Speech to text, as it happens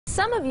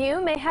Some of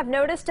you may have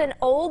noticed an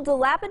old,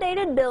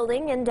 dilapidated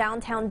building in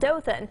downtown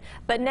Dothan,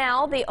 but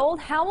now the old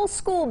Howell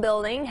School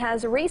building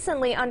has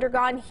recently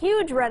undergone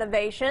huge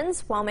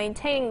renovations while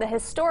maintaining the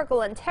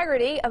historical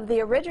integrity of the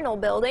original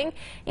building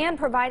and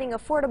providing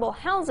affordable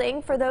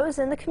housing for those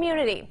in the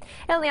community.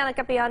 Eliana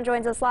Capian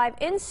joins us live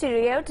in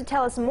studio to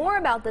tell us more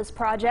about this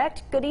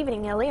project. Good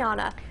evening,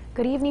 Eliana.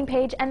 Good evening,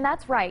 Paige, and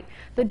that's right.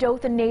 The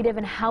Dothan native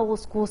and Howell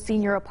School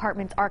Senior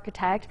Apartments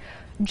architect,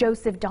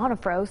 Joseph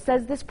Donofrio,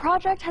 says this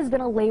project has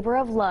been a labor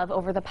of love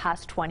over the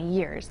past 20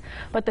 years.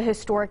 But the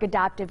historic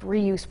adaptive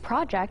reuse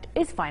project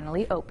is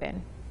finally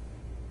open.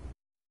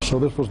 So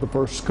this was the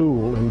first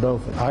school in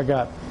Dothan. I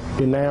got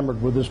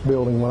enamored with this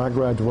building when I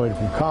graduated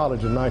from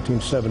college in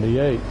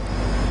 1978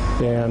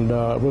 and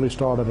really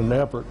started an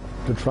effort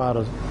to try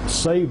to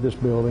save this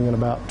building in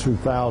about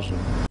 2000.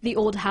 The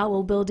old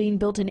Howell building,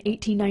 built in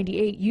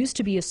 1898, used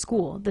to be a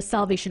school, the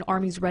Salvation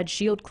Army's Red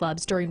Shield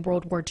clubs during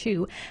World War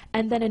II,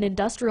 and then an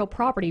industrial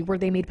property where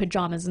they made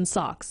pajamas and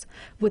socks.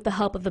 With the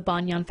help of the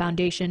Banyan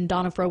Foundation,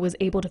 Donofrio was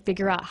able to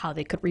figure out how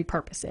they could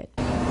repurpose it.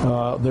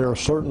 There are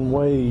certain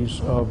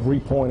ways of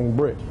repointing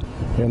brick,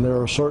 and there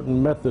are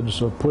certain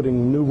methods of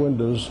putting new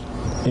windows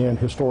in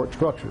historic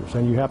structures,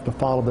 and you have to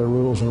follow their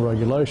rules and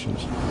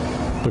regulations,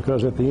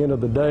 because at the end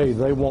of the day,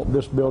 they want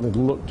this building to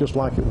look just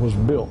like it was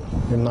built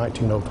in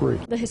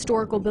 1903. The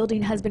historical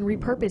building has been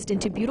repurposed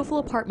into beautiful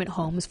apartment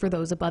homes for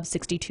those above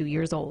 62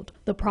 years old.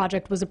 The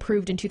project was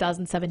approved in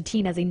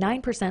 2017 as a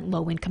 9%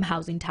 low-income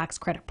housing tax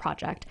credit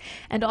project,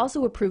 and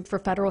also approved for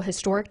federal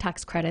historic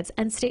tax credits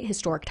and state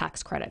historic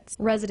tax credits.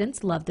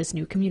 Residents love this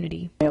new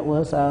community. It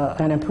was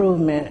an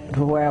improvement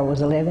to where I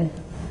was living,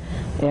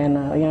 and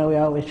you know, we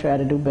always try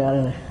to do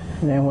better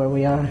than where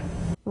we are.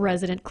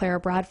 Resident Clara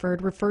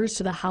Bradford refers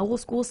to the Howell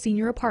School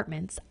Senior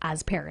Apartments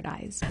as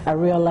paradise. I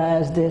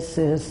realize this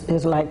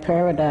is like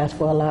paradise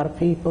for a lot of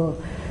people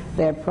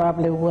that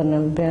probably wouldn't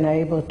have been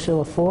able to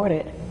afford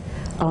it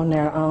on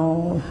their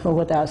own or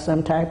without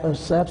some type of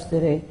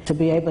subsidy. To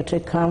be able to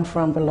come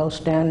from below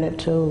standard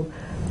to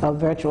a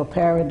virtual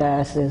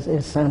paradise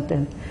is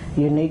something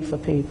unique for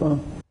people.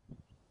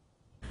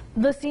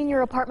 The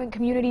senior apartment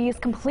community is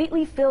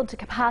completely filled to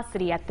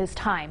capacity at this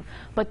time,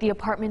 but the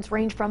apartments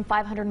range from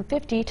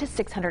 $550 to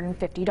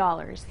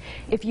 $650.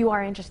 If you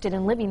are interested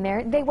in living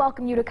there, they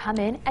welcome you to come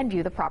in and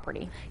view the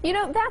property. You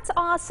know, that's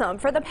awesome.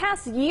 For the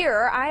past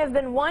year, I have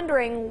been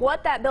wondering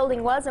what that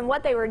building was and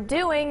what they were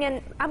doing,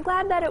 and I'm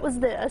glad that it was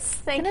this.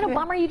 Thank you. Isn't it a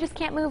bummer you just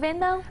can't move in,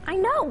 though? I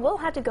know. We'll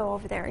have to go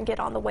over there and get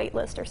on the wait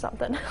list or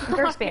something.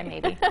 Gershpan,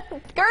 maybe.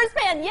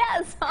 Gershpan,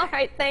 yes. All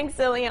right. Thanks,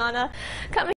 Ileana. Coming